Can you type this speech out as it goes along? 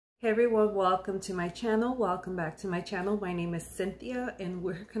Hey everyone, welcome to my channel. Welcome back to my channel. My name is Cynthia and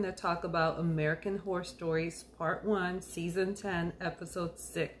we're going to talk about American Horror Stories Part 1, Season 10, Episode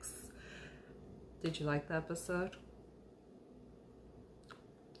 6. Did you like the episode?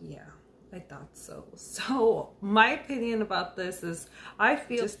 Yeah, I thought so. So my opinion about this is I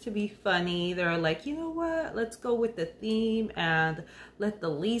feel just to be funny, they're like, you know what, let's go with the theme and let the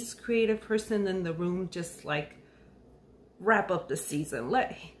least creative person in the room just like wrap up the season.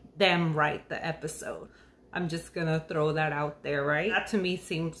 Let them write the episode. I'm just gonna throw that out there, right? That to me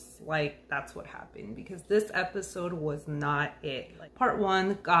seems like that's what happened, because this episode was not it. Like, part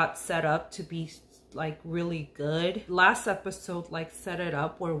 1 got set up to be like really good. Last episode like set it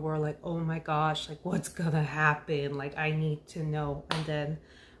up where we're like, oh my gosh, like what's gonna happen? Like I need to know. And then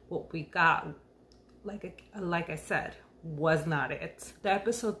what we got, like I said, was not it. The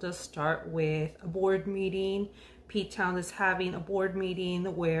episode does start with a board meeting. P-Town is having a board meeting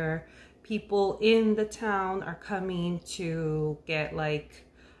where people in the town are coming to get like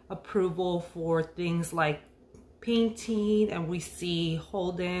approval for things like painting, and we see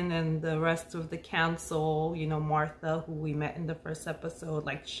Holden and the rest of the council, you know, Martha, who we met in the first episode,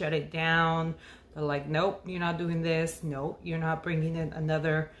 like shut it down. They're like, nope, you're not doing this. Nope, you're not bringing in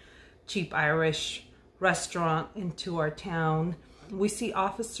another cheap Irish restaurant into our town. We see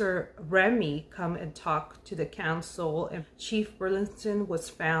Officer Remy come and talk to the council, and Chief Burlington was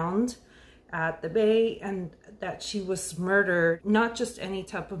found at the bay and that she was murdered. Not just any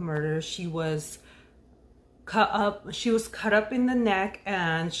type of murder, she was cut up in the neck,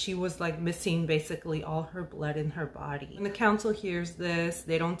 and she was like missing basically all her blood in her body. When the council hears this,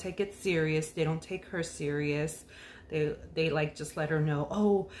 they don't take it serious. They don't take her serious. They like just let her know,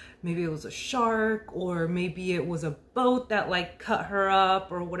 oh, maybe it was a shark, or maybe it was a boat that like cut her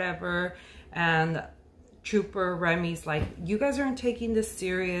up or whatever. And Trooper Remy's like, you guys aren't taking this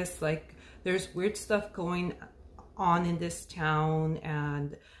serious. Like there's weird stuff going on in this town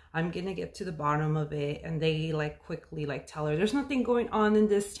and I'm gonna get to the bottom of it. And they like quickly like tell her, there's nothing going on in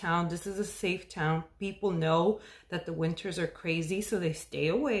this town. This is a safe town. People know that the winters are crazy, so they stay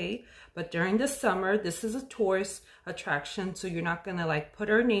away. But during the summer, this is a tourist attraction, so you're not gonna like put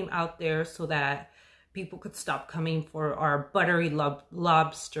our name out there so that people could stop coming for our buttery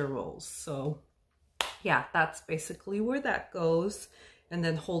lobster rolls. So yeah, that's basically where that goes. And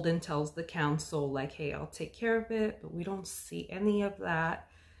then Holden tells the council like, hey, I'll take care of it, but we don't see any of that.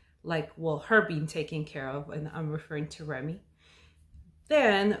 Like, well, her being taken care of, and I'm referring to Remy.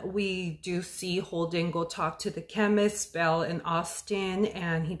 Then we do see Holden go talk to the chemist, Belle and Austin,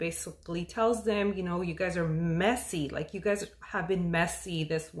 and he basically tells them, you know, you guys are messy. Like, you guys have been messy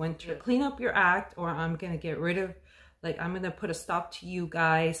this winter. Clean up your act, or I'm gonna get rid of, like, I'm gonna put a stop to you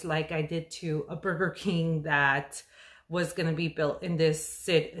guys like I did to a Burger King that was gonna be built in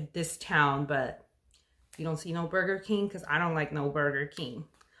this town. But you don't see no Burger King, because I don't like no Burger King.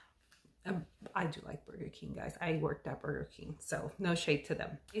 I do like Burger King, guys. I worked at Burger King, so no shade to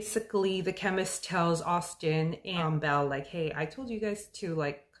them. Basically, the chemist tells Austin and Belle like, hey, I told you guys to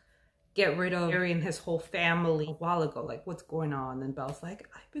like get rid of Harry and his whole family a while ago. Like, what's going on? And Belle's like,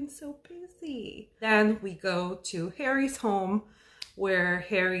 I've been so busy. Then we go to Harry's home, where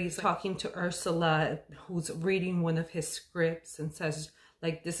Harry's talking to Ursula, who's reading one of his scripts, and says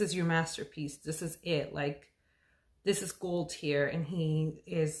like, this is your masterpiece. This is it. Like, this is gold here. And he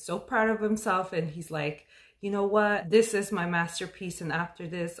is so proud of himself, and he's like, you know what, this is my masterpiece, and after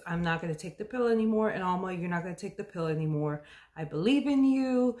this I'm not going to take the pill anymore. And Alma, you're not going to take the pill anymore. I believe in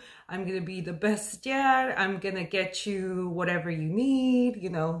you. I'm going to be the best dad. I'm going to get you whatever you need, you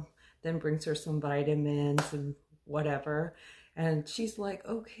know. Then brings her some vitamins and whatever, and she's like,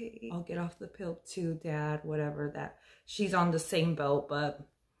 okay, I'll get off the pill too, Dad, whatever. That she's on the same boat, but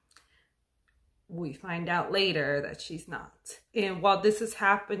we find out later that she's not. And while this is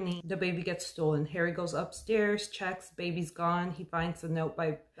happening, the baby gets stolen. Harry goes upstairs, checks, baby's gone. He finds a note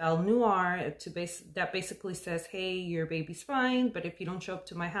by Belle Noire that basically says, hey, your baby's fine, but if you don't show up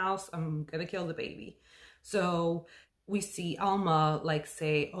to my house, I'm gonna kill the baby. So we see Alma like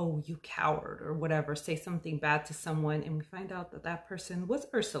say, oh, you coward, or whatever, say something bad to someone, and we find out that that person was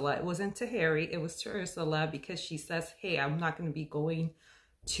Ursula. It wasn't to Harry, it was to Ursula, because she says, hey, I'm not going to be going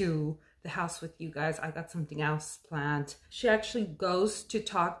to the house with you guys. I got something else planned. She actually goes to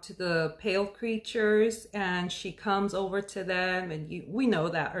talk to the pale creatures, and she comes over to them, and we know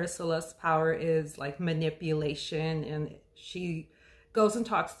that Ursula's power is like manipulation, and she goes and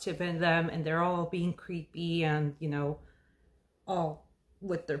talks to them, and they're all being creepy and, you know, all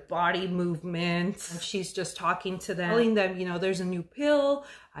with their body movements. And she's just talking to them, telling them, you know, there's a new pill.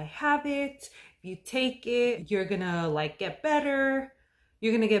 I have it. If you take it, you're gonna like get better.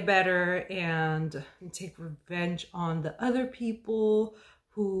 you're gonna get better and take revenge on the other people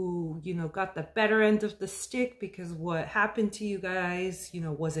who, you know, got the better end of the stick because what happened to you guys, you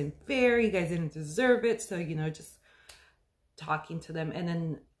know, wasn't fair. You guys didn't deserve it. So, you know, just talking to them. And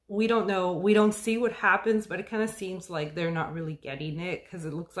then we don't know, we don't see what happens, but it kind of seems like they're not really getting it because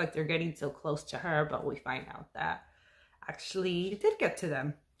it looks like they're getting so close to her, but we find out that actually it did get to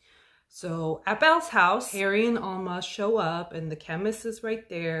them. So at Belle's house, Harry and Alma show up and the chemist is right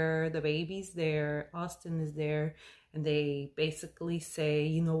there, the baby's there, Austin is there, and they basically say,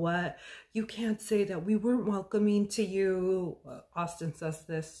 you know what, you can't say that we weren't welcoming to you. Austin says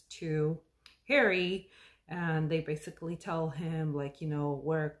this to Harry, and they basically tell him, like, you know,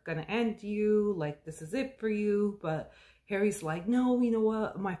 we're gonna end you, like, this is it for you. But Harry's like, no, you know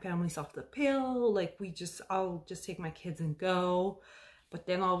what, my family's off the pill, like, I'll just take my kids and go. But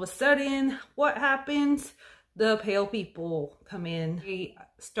then all of a sudden, what happens? The pale people come in. They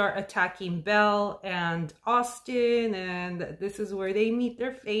start attacking Belle and Austin, and this is where they meet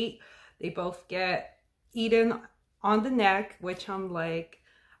their fate. They both get eaten on the neck, which I'm like,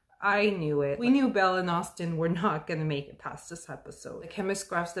 I knew it. We knew Belle and Austin were not gonna make it past this episode. The chemist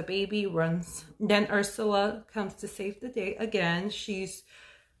grabs the baby, runs. Then Ursula comes to save the day again. She's,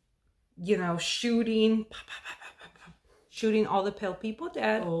 you know, shooting all the pale people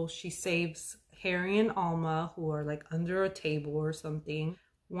dead. Oh, she saves Harry and Alma, who are like under a table or something.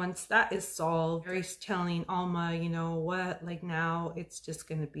 Once that is solved, Harry's telling Alma, you know what, like, now it's just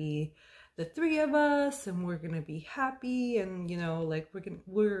gonna be the three of us and we're gonna be happy, and, you know, like,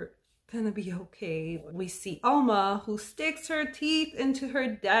 we're gonna be okay. We see Alma, who sticks her teeth into her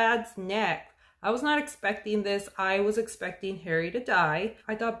dad's neck. I was not expecting this. I was expecting Harry to die.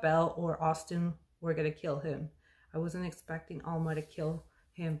 I thought Belle or Austin were gonna kill him. I wasn't expecting Alma to kill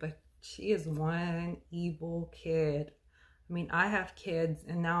him, but she is one evil kid. I mean, I have kids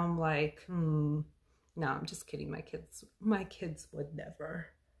and now I'm like, no, I'm just kidding. My kids would never.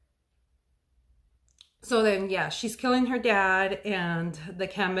 So then, yeah, she's killing her dad, and the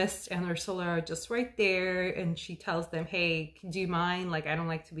chemist and Ursula are just right there, and she tells them, hey, do you mind? Like, I don't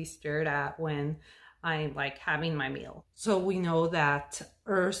like to be stared at when I'm like having my meal. So we know that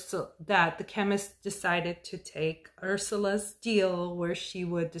the chemist decided to take Ursula's deal where she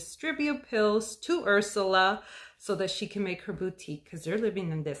would distribute pills to Ursula so that she can make her boutique, because they're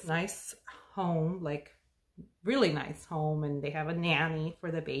living in this nice home, like really nice home, and they have a nanny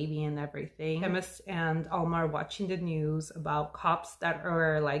for the baby and everything. Chemist and Alma are watching the news about cops that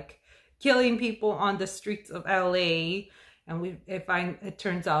are like killing people on the streets of LA. And it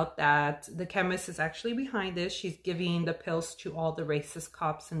turns out that the chemist is actually behind this. She's giving the pills to all the racist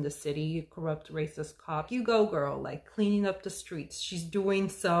cops in the city, corrupt racist cops. You go, girl, like cleaning up the streets. She's doing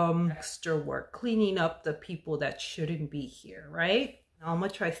some extra work, cleaning up the people that shouldn't be here, right? Alma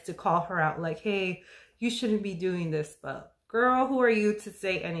tries to call her out like, hey, you shouldn't be doing this, but girl, who are you to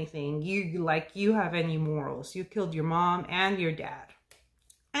say anything? You have any morals? You killed your mom and your dad.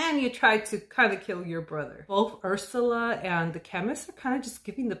 And you tried to kind of kill your brother. Both Ursula and the chemist are kind of just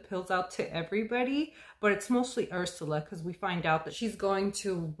giving the pills out to everybody, but it's mostly Ursula because we find out that she's going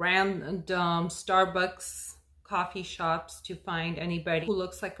to random Starbucks coffee shops to find anybody who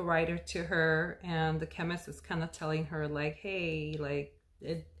looks like a writer to her, and the chemist is kind of telling her like, hey, like,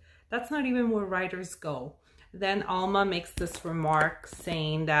 that's not even where writers go. Then Alma makes this remark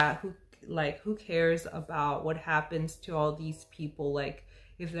saying that who cares about what happens to all these people, like,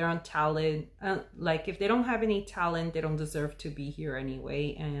 if they're on talent, like if they don't have any talent, they don't deserve to be here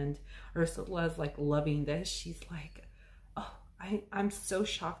anyway. And Ursula's like loving this. She's like, oh, I'm so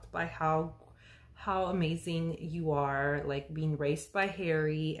shocked by how amazing you are, like being raised by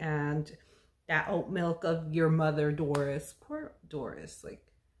Harry and that oat milk of your mother, Doris. Poor Doris, like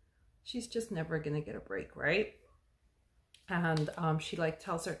she's just never gonna get a break, right? And she like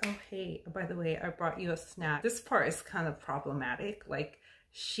tells her, oh, hey, by the way, I brought you a snack. This part is kind of problematic. Like,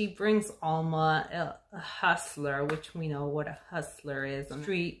 she brings Alma a hustler, which we know what a hustler is, a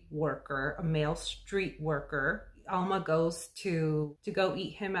street worker, a male street worker. Alma goes to go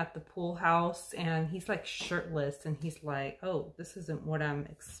eat him at the pool house, and he's like shirtless, and he's like, oh, this isn't what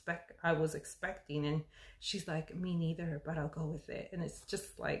I was expecting. And she's like, me neither, but I'll go with it. And it's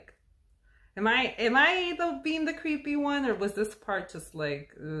just like, am I being the creepy one, or was this part just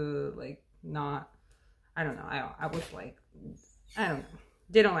like not, I don't know. I was like, I don't know.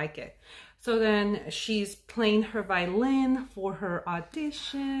 Didn't like it. So then she's playing her violin for her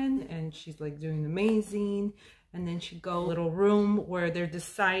audition, and she's like doing amazing. And then she goes to a little room where they're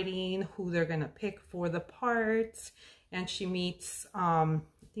deciding who they're gonna pick for the parts. And she meets, I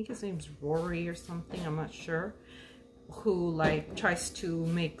think his name's Rory or something, I'm not sure. who like tries to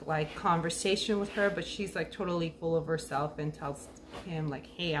make like conversation with her, but she's like totally full of herself and tells him like,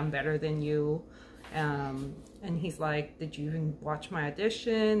 hey, I'm better than you. And he's like, did you even watch my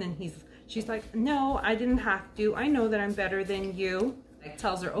audition? And she's like, no, I didn't have to. I know that I'm better than you. Like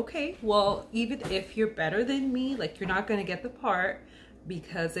tells her, okay, well, even if you're better than me, like you're not gonna get the part,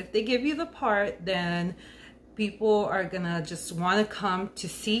 because if they give you the part, then people are gonna just want to come to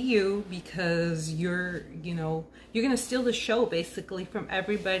see you, because you're gonna steal the show basically from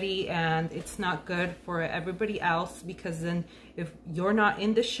everybody, and it's not good for everybody else, because then if you're not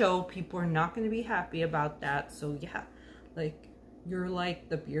in the show, people are not going to be happy about that. So yeah, like you're like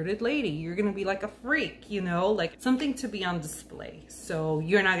the bearded lady, you're gonna be like a freak, like something to be on display, so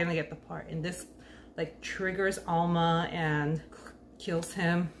you're not gonna get the part. And this like triggers Alma and kills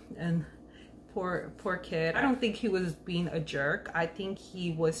him. And poor kid. I don't think he was being a jerk. I think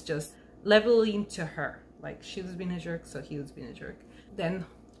he was just leveling to her. Like she was being a jerk, so he was being a jerk. Then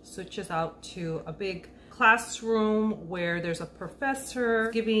switches out to a big classroom where there's a professor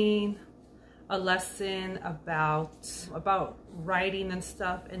giving a lesson about writing and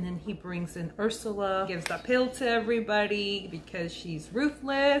stuff, and then he brings in Ursula, gives the pill to everybody because she's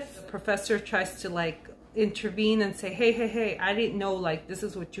ruthless. The professor tries to like intervene and say, hey, I didn't know like this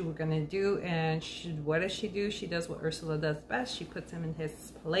is what you were gonna do. And what does she do? She does what Ursula does best. She puts him in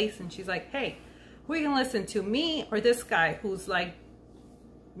his place, and she's like, hey, who are you gonna listen to, me or this guy who's like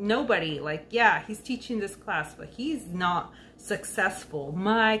nobody? Like, yeah, he's teaching this class, but he's not successful.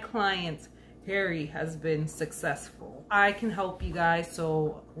 My client Harry has been successful. I can help you guys.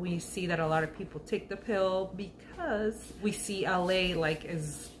 So we see that a lot of people take the pill, because we see LA like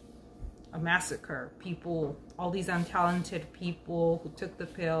is a massacre. People, all these untalented people who took the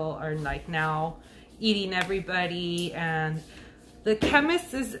pill are like now eating everybody. And the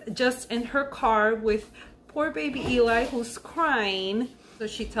chemist is just in her car with poor baby Eli, who's crying. So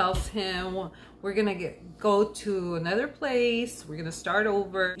she tells him, we're gonna go to another place, we're gonna start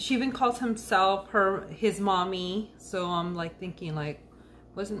over. She even calls his mommy. So I'm like thinking, like,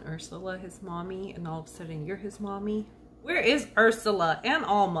 wasn't Ursula his mommy, and all of a sudden you're his mommy? Where is Ursula and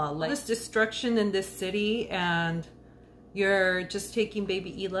Alma? Like, this destruction in this city, and you're just taking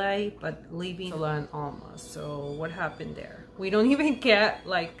baby Eli but leaving Ursula and Alma. So what happened there? We don't even get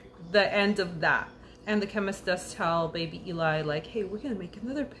like the end of that. And the chemist does tell baby Eli like, hey, we're gonna make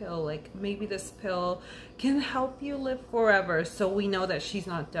another pill, like maybe this pill can help you live forever. So we know that she's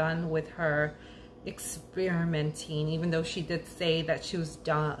not done with her experimenting, even though she did say that she was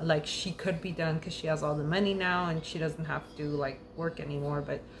done, like she could be done because she has all the money now and she doesn't have to like work anymore.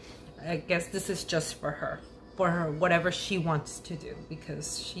 But I guess this is just for her whatever she wants to do,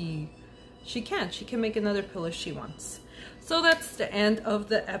 because she can make another pill if she wants. So that's the end of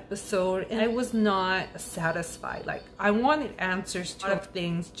the episode, and I was not satisfied. Like, I wanted answers to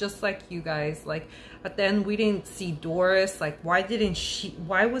things just like you guys. Like, at the end we didn't see Doris. Like, why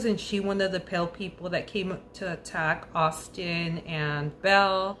wasn't she one of the pill people that came to attack Austin and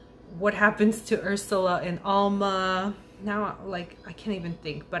Belle? What happens to Ursula and Alma? Now, like, I can't even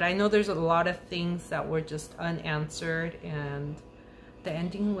think, but I know there's a lot of things that were just unanswered, and the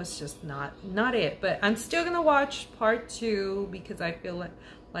ending was just not it. But I'm still gonna watch part 2, because I feel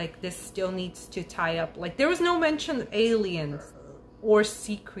like this still needs to tie up. Like, there was no mention of aliens or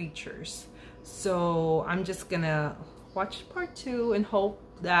sea creatures, so I'm just gonna watch part 2 and hope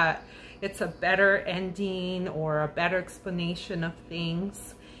that it's a better ending or a better explanation of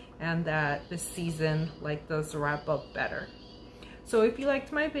things, and that this season like does wrap up better. So if you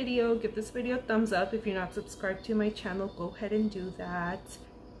liked my video, give this video a thumbs up. If you're not subscribed to my channel, go ahead and do that.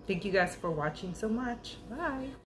 Thank you guys for watching so much. Bye.